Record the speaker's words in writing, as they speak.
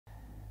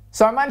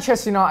So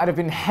Manchester United have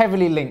been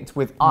heavily linked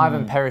with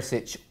Ivan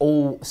Perisic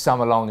all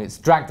summer long. It's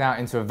dragged out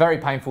into a very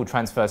painful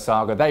transfer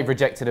saga. They've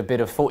rejected a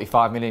bid of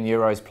 45 million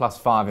euros plus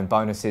 5 in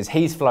bonuses.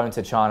 He's flown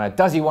to China.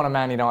 Does he want a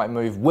Man United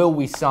move? Will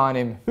we sign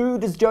him? Who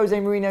does Jose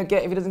Mourinho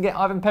get if he doesn't get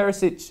Ivan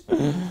Perisic?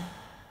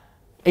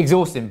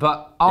 Exhausting,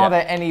 but are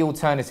there any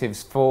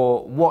alternatives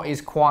for what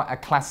is quite a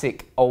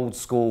classic, old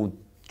school,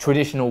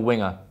 traditional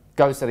winger?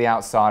 Goes to the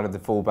outside of the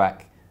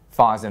fullback,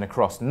 fires in a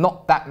cross.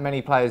 Not that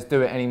many players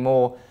do it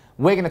anymore.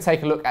 We're going to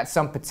take a look at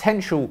some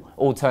potential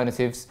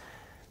alternatives.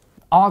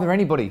 Are there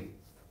anybody?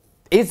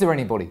 Is there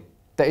anybody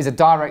that is a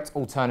direct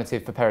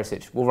alternative for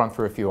Perisic? We'll run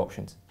through a few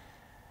options.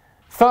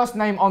 First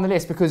name on the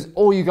list, because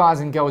all you guys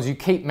and girls, you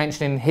keep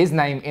mentioning his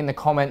name in the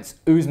comments,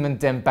 Ousmane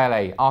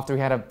Dembele, after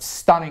he had a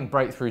stunning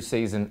breakthrough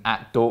season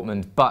at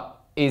Dortmund. But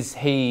is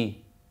he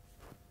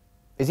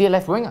a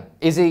left winger?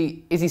 Is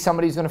he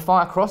somebody who's going to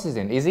fire crosses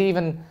in? Is he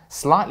even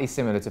slightly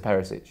similar to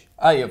Perisic?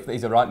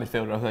 He's a right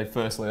midfielder, I think.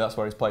 Firstly, that's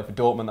where he's played for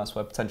Dortmund. That's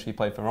where potentially he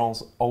played for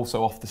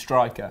also off the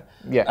striker.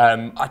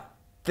 Yeah. I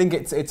think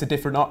it's a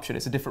different option.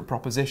 It's a different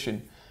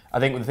proposition. I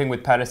think the thing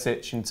with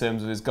Perisic in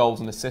terms of his goals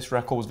and assist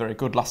record was very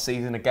good last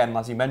season. Again,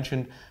 as you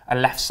mentioned, a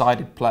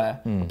left-sided player,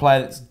 a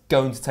player that's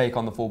going to take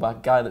on the fullback, a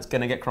guy that's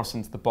going to get crossed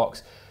into the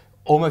box,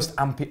 almost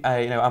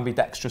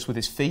ambidextrous with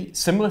his feet,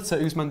 similar to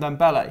Ousmane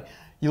Dembele.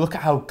 You look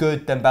at how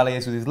good Dembele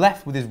is with his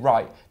left, with his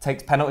right,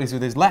 takes penalties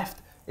with his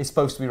left, is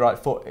supposed to be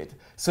right-footed.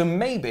 So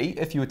maybe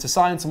if you were to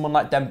sign someone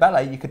like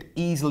Dembele, you could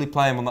easily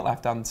play him on that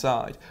left-hand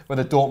side.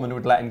 Whether Dortmund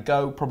would let him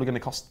go, probably going to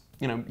cost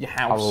your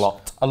house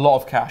a lot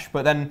of cash.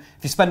 But then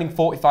if you're spending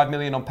 45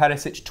 million on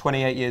Perisic,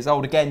 28 years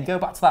old, again, you go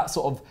back to that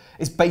sort of,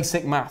 it's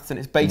basic maths and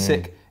it's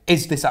basic,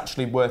 is this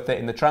actually worth it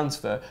in the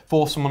transfer?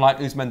 For someone like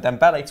Ousmane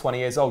Dembele, 20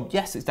 years old,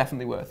 yes, it's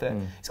definitely worth it.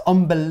 It's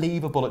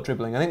unbelievable at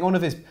dribbling. I think one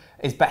of his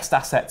best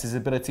assets is his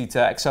ability to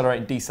accelerate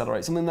and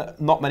decelerate, something that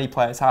not many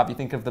players have. You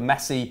think of the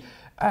Messi,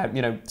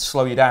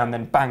 slow you down,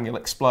 then bang, you'll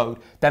explode.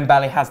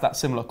 Dembele has that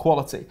similar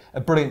quality.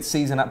 A brilliant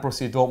season at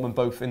Borussia Dortmund,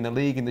 both in the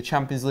league, in the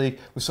Champions League,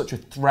 was such a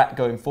threat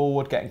going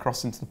forward, getting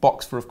crossed into the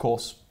box for, of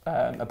course,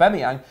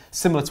 Aubameyang,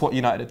 similar to what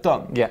United have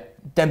done. Yeah.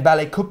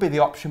 Dembele could be the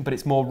option, but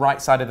it's more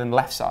right-sided than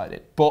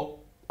left-sided, but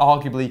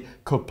arguably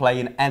could play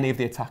in any of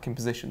the attacking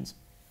positions.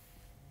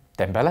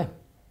 Dembele.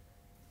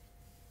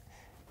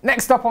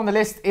 Next up on the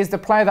list is the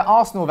player that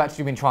Arsenal have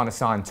actually been trying to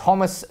sign,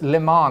 Thomas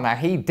Lemar. Now,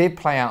 he did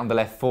play out on the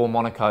left for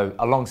Monaco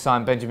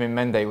alongside Benjamin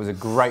Mendy. It was a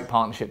great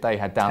partnership they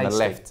had down the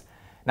left.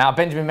 Now,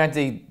 Benjamin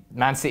Mendy,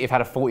 Man City have had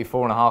a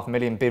 44.5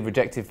 million bid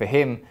rejected for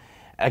him.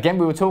 Again,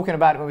 we were talking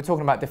about it when we were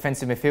talking about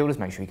defensive midfielders.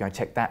 Make sure you go and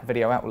check that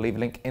video out. We'll leave a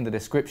link in the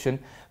description.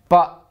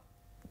 But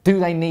do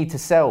they need to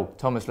sell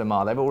Thomas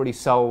Lemar? They've already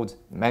sold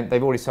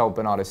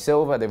Bernardo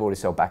Silva. They've already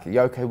sold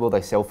Bakayoko. Will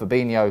they sell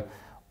Fabinho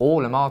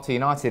or Lemar to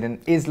United? And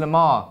is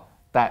Lemar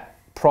that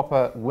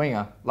proper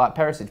winger like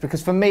Perisic?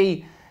 Because for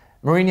me,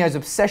 Mourinho's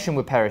obsession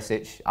with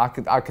Perisic,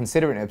 I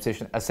consider it an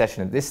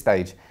obsession at this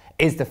stage,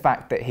 is the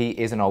fact that he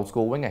is an old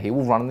school winger. He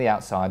will run on the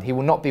outside. He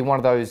will not be one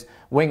of those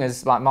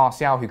wingers like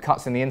Martial who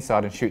cuts in the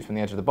inside and shoots from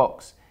the edge of the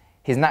box.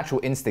 His natural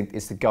instinct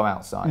is to go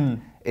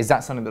outside. Is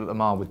that something that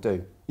Lemar would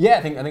do? Yeah,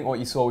 I think what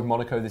you saw with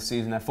Monaco this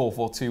season, their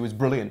 4-4-2 was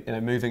brilliant.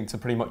 Moving to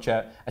pretty much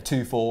a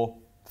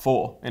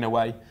 2-4-4 in a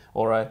way,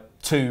 or a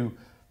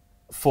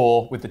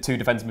 2-4 with the two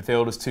defensive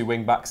midfielders, two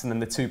wing backs, and then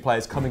the two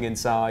players coming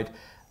inside.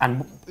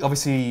 And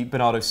obviously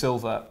Bernardo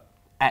Silva,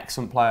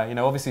 excellent player.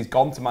 Obviously he's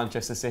gone to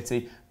Manchester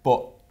City,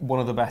 but one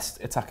of the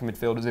best attacking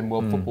midfielders in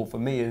world football for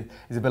me.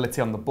 His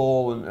ability on the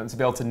ball and to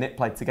be able to knit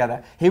play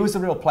together. He was the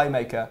real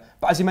playmaker.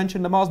 But as you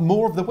mentioned, Lemar's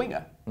more of the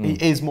winger. He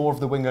is more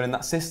of the winger in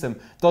that system.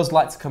 Does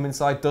like to come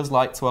inside, does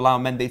like to allow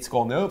Mendy to go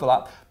on the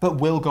overlap, but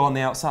will go on the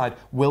outside,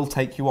 will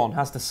take you on,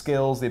 has the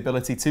skills, the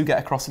ability to get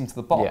across into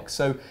the box.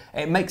 Yeah. So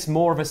it makes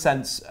more of a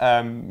sense,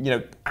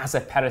 as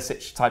a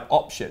Perisic type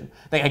option.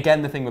 I think,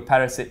 again, the thing with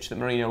Perisic that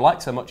Mourinho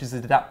likes so much is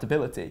his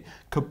adaptability.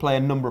 Could play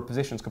a number of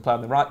positions, could play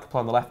on the right, could play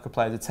on the left, could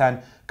play as a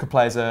 10, could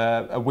play as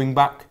a wing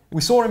back. We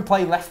saw him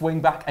play left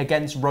wing back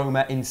against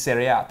Roma in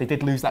Serie A. They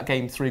did lose that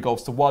game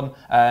 3-1.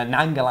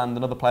 Nangaland,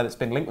 another player that's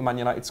been linked with Man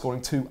United,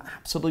 scoring 2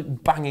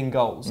 absolute banging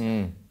goals.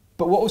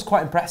 But what was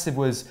quite impressive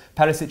was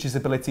Perisic's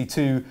ability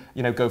to,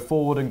 go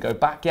forward and go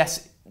back.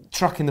 Yes,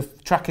 tracking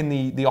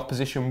the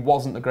opposition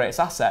wasn't the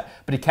greatest asset,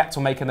 but he kept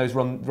on making those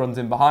runs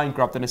in behind,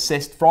 grabbed an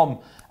assist from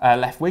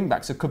left wing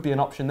back, so it could be an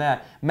option there.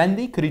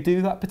 Mendy, could he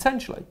do that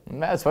potentially?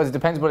 I suppose it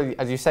depends,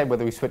 as you say,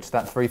 whether we switch to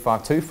that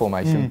 3-5-2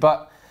 formation.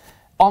 But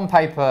on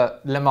paper,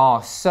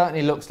 Lemar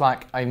certainly looks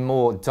like a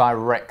more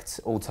direct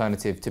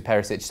alternative to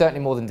Perisic, certainly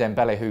more than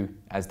Dembele, who,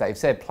 as Dave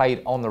said,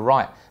 played on the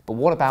right. But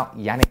what about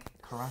Yannick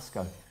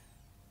Carrasco?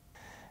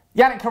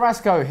 Yannick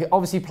Carrasco, he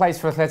obviously plays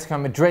for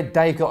Atletico Madrid.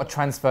 They got a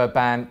transfer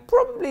ban.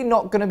 Probably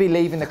not going to be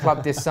leaving the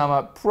club this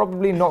summer.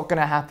 Probably not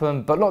going to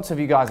happen. But lots of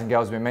you guys and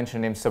girls have been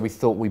mentioning him, so we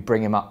thought we'd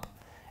bring him up.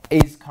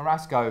 Is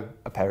Carrasco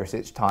a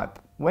Perisic type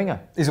winger?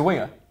 He's a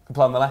winger. can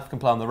play on the left, can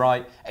play on the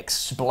right,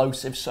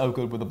 explosive, so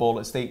good with the ball at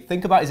his feet.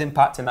 Think about his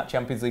impact in that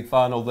Champions League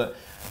final that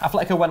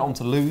Atletico went on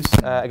to lose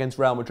against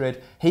Real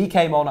Madrid. He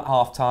came on at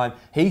half-time,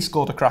 he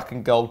scored a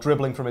cracking goal,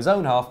 dribbling from his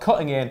own half,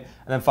 cutting in, and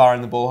then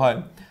firing the ball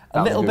home.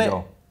 A little bit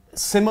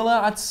similar,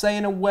 I'd say,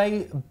 in a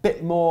way, a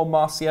bit more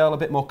Martial, a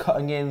bit more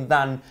cutting in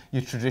than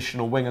your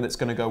traditional winger that's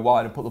going to go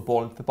wide and put the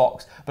ball into the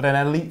box, but an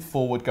elite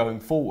forward going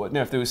forward. You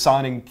know, if they were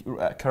signing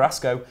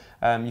Carrasco,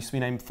 used to be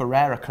named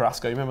Ferreira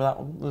Carrasco, you remember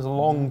that one? It was a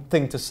long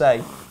thing to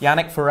say.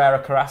 Yannick Ferreira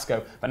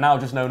Carrasco, but now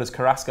just known as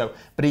Carrasco.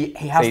 But he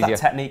has that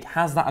technique,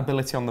 has that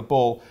ability on the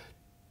ball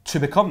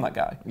to become that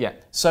guy. Yeah.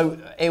 So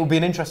it will be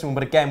an interesting one,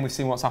 but again, we've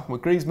seen what's happened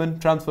with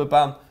Griezmann, transfer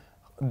ban,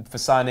 for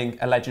signing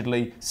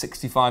allegedly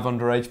 65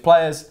 underage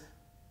players.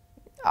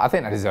 I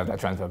think they deserve that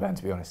transfer ban,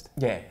 to be honest.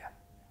 Yeah.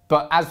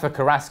 But as for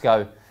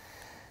Carrasco,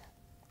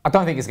 I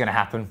don't think it's going to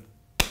happen.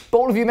 But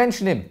all of you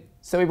mentioned him,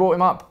 so we brought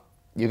him up.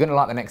 You're going to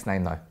like the next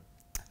name, though.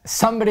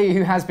 Somebody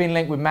who has been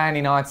linked with Man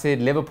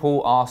United,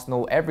 Liverpool,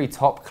 Arsenal, every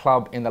top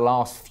club in the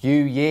last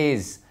few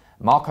years.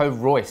 Marco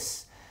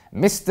Reus.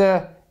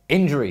 Mr.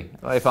 Injury,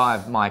 if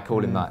I might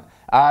call him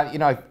that. You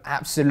know,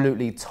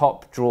 absolutely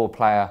top draw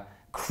player.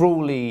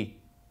 Cruelly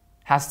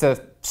has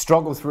to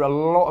struggle through a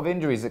lot of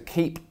injuries that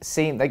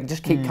they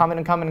just keep coming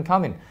and coming and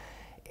coming.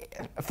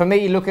 For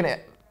me, looking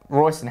at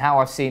Reus and how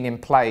I've seen him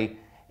play,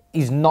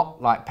 he's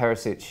not like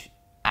Perisic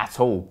at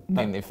all.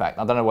 No. In fact,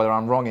 I don't know whether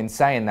I'm wrong in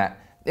saying that.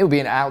 It would be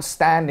an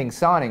outstanding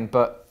signing,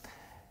 but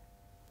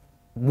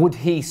would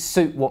he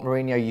suit what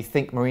you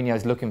think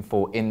Mourinho's looking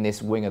for in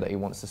this winger that he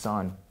wants to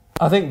sign?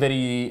 I think that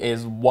he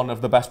is one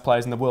of the best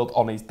players in the world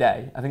on his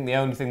day. I think the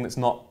only thing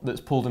that's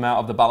pulled him out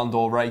of the Ballon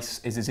d'Or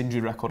race is his injury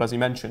record, as you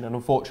mentioned. And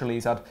unfortunately,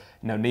 he's had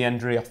knee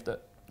injury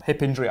after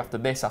hip injury after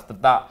this, after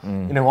that.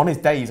 On his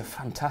day, he's a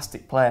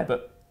fantastic player,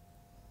 but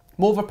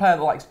more of a player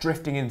that likes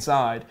drifting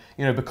inside,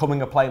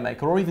 becoming a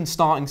playmaker, or even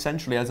starting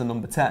centrally as a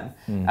number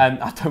 10.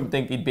 I don't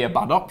think he'd be a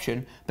bad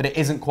option, but it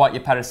isn't quite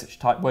your Perisic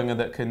type winger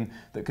that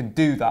can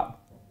do that.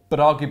 But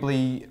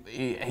arguably,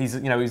 he's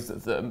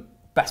the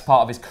best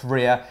part of his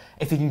career.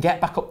 If he can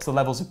get back up to the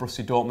levels of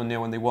Borussia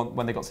Dortmund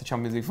when they got to the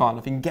Champions League final,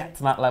 if he can get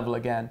to that level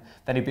again,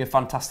 then he'd be a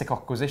fantastic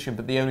acquisition.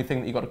 But the only thing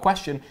that you've got to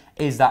question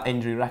is that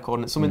injury record.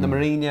 And it's something that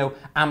Mourinho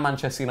and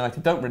Manchester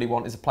United don't really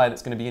want, is a player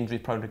that's going to be injury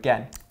prone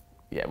again.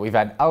 Yeah, we've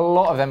had a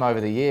lot of them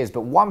over the years,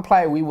 but one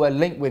player we were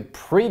linked with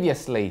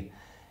previously,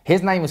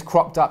 his name was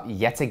cropped up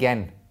yet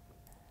again.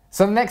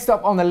 So next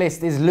up on the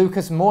list is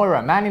Lucas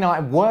Moura. Man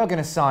United were going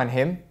to sign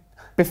him.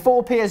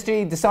 Before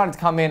PSG decided to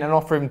come in and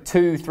offer him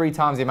 2-3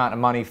 times the amount of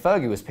money,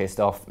 Fergie was pissed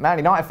off. Man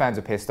United fans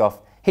were pissed off.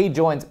 He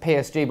joined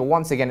PSG, but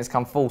once again it's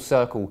come full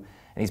circle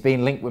and he's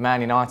been linked with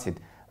Man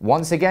United.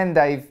 Once again,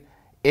 Dave,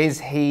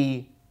 is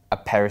he a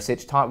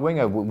Perisic type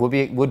winger?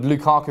 Would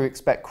Lukaku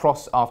expect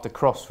cross after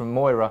cross from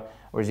Moura,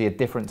 or is he a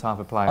different type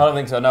of player? I don't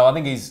think so, no. I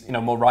think he's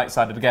more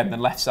right-sided again than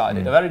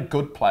left-sided. A very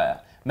good player.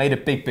 Made a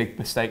big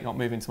mistake not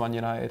moving to Man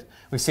United.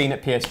 We've seen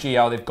at PSG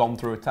how they've gone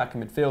through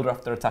attacking midfielder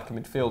after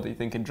attacking midfielder. You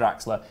think in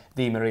Draxler,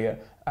 Di Maria,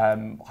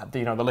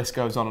 the list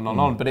goes on and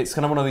on. But it's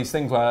kind of one of these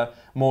things where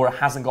Moura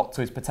hasn't got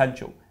to his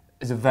potential.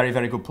 He's a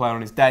very good player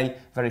on his day,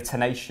 very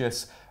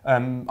tenacious.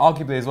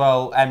 Arguably as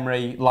well,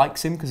 Emery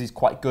likes him because he's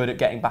quite good at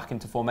getting back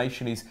into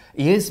formation.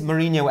 He is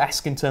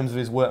Mourinho-esque in terms of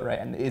his work rate,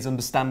 and his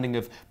understanding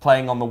of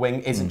playing on the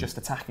wing isn't just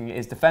attacking, it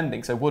is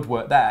defending, so would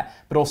work there.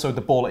 But also the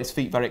ball at his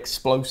feet, very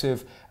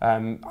explosive.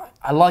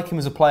 I like him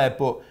as a player,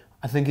 but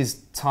I think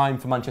his time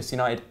for Manchester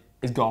United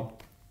is gone.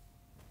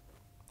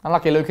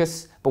 Unlucky,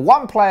 Lucas. But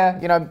one player,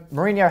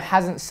 Mourinho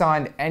hasn't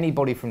signed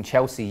anybody from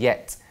Chelsea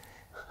yet.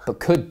 But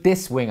could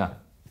this winger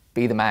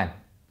be the man?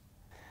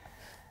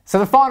 So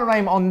the final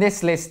name on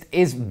this list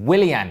is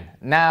Willian.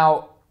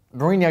 Now,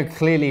 Mourinho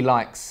clearly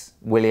likes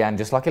Willian,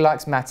 just like he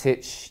likes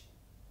Matic,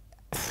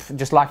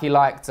 just like he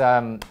liked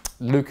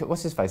Lucas.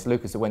 What's his face?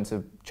 Lucas that went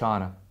to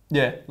China.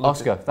 Yeah,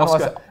 Oscar.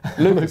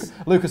 Lucas.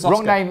 Lucas Oscar.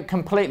 Wrong name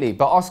completely,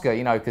 but Oscar,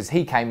 because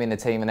he came in the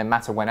team and then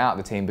Mata went out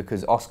of the team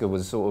because Oscar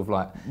was sort of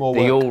like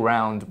the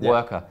all-round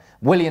worker.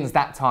 Willian's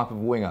that type of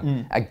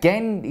winger.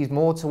 Again, he's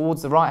more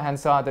towards the right-hand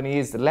side than he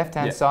is the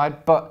left-hand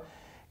side, but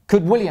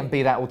could Willian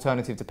be that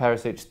alternative to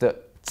Perisic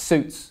that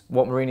suits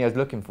what Mourinho's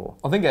looking for?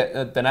 I think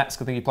at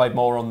Donetsk, I think he played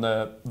more on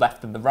the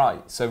left than the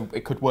right, so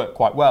it could work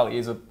quite well. He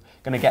is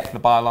going to get to the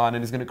byline and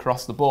he's going to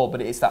cross the ball,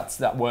 but it's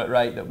that work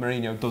rate that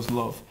Mourinho does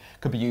love.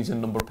 Could be used in a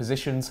number of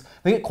positions.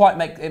 I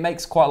think it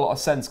makes quite a lot of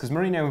sense because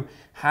Mourinho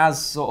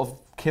has sort of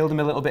killed him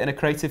a little bit in a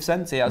creative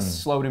sense. He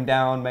has slowed him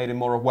down, made him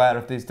more aware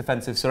of his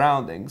defensive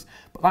surroundings,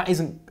 but that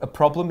isn't a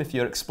problem if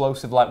you're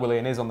explosive like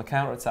Willian is on the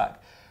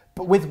counter-attack.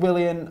 But with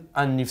Willian,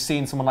 and you've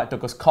seen someone like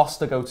Douglas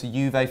Costa go to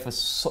Juve for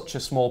such a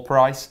small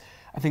price,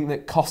 I think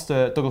that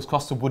Douglas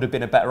Costa would have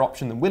been a better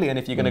option than Willian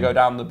if you're going to go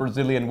down the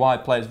Brazilian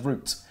wide players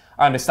route.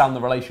 I understand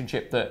the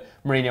relationship that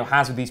Mourinho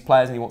has with these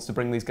players and he wants to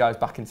bring these guys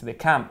back into their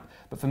camp.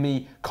 But for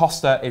me,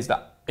 Costa is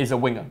a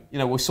winger.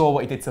 We saw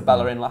what he did to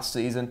Bellerin last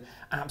season,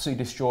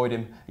 absolutely destroyed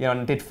him,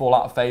 and did fall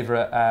out of favour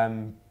at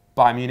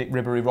Bayern Munich.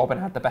 Ribéry Robin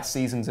had the best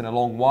seasons in a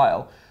long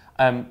while.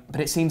 But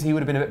it seems he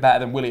would have been a bit better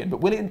than Willian.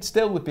 But Willian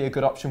still would be a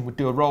good option, would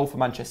do a role for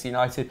Manchester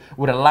United,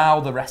 would allow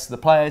the rest of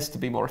the players to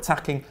be more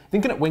attacking.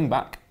 Thinking at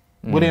wing-back,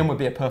 Willian would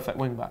be a perfect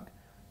wing-back.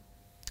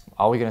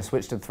 Are we going to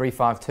switch to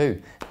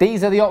 3-5-2?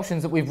 These are the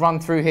options that we've run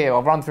through here.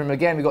 I'll run through them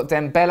again. We've got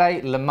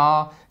Dembele,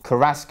 Lemar,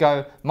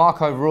 Carrasco,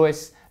 Marco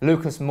Reus,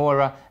 Lucas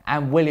Moura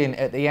and Willian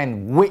at the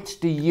end. Which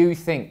do you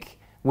think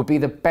would be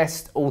the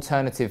best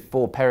alternative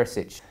for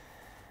Perisic?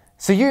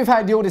 So you've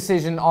had your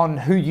decision on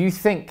who you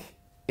think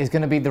is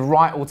going to be the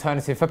right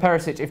alternative for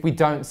Perisic if we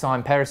don't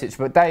sign Perisic.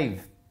 But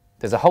Dave,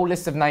 there's a whole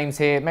list of names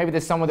here. Maybe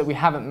there's someone that we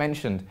haven't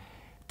mentioned.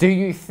 Do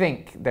you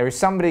think there is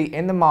somebody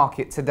in the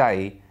market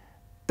today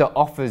that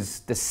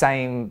offers the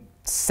same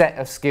set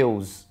of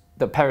skills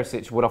that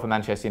Perisic would offer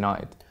Manchester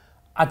United?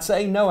 I'd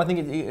say no. I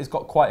think it's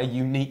got quite a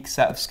unique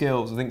set of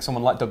skills. I think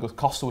someone like Douglas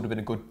Costa would have been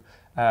a good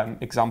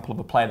example of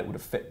a player that would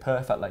have fit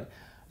perfectly.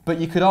 But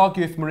you could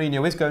argue if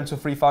Mourinho is going to a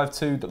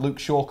 3-5-2 that Luke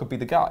Shaw could be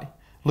the guy.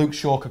 Luke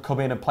Shaw could come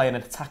in and play an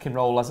attacking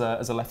role as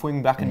a left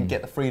wing back and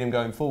get the freedom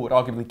going forward.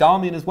 Arguably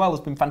Darmian as well has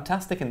been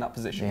fantastic in that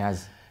position. He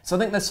has. So I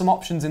think there's some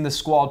options in the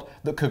squad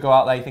that could go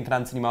out there. You think of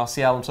Anthony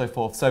Martial and so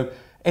forth. So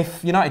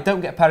if United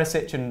don't get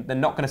Perisic and they're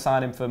not going to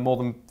sign him for more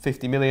than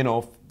 50 million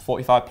or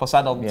 45 plus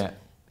add-ons,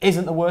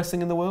 isn't the worst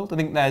thing in the world. I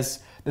think there's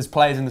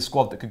players in the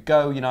squad that could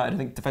go. United, I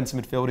think defensive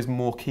midfield is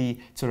more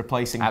key to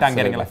replacing than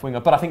getting a left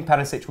winger. But I think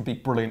Perisic would be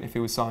brilliant if he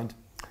was signed.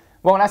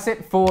 Well, that's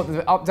it for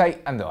the update,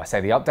 and I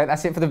say the update,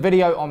 that's it for the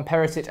video on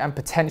Perisic and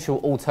potential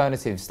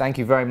alternatives. Thank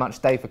you very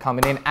much, Dave, for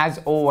coming in. As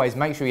always,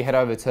 make sure you head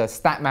over to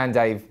Statman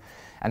Dave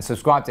and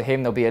subscribe to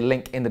him. There'll be a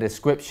link in the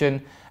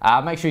description.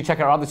 Make sure you check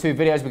out our other two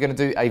videos. We're going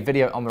to do a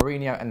video on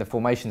Mourinho and the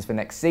formations for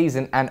next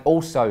season, and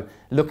also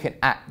looking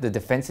at the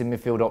defensive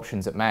midfield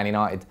options that Man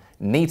United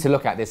need to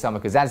look at this summer,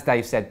 because as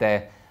Dave said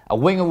there, a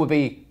winger would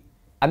be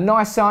a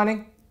nice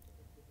signing,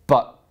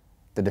 but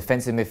the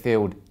defensive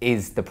midfield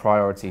is the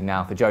priority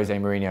now for Jose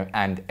Mourinho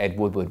and Ed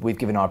Woodward. We've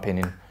given our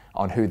opinion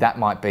on who that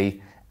might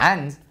be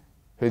and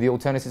who the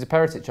alternatives to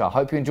Perisic are.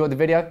 Hope you enjoyed the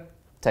video.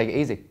 Take it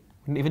easy.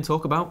 Wouldn't even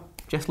talk about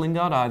Jess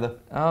Lingard either.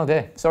 Oh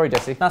dear. Sorry,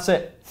 Jesse. That's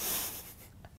it.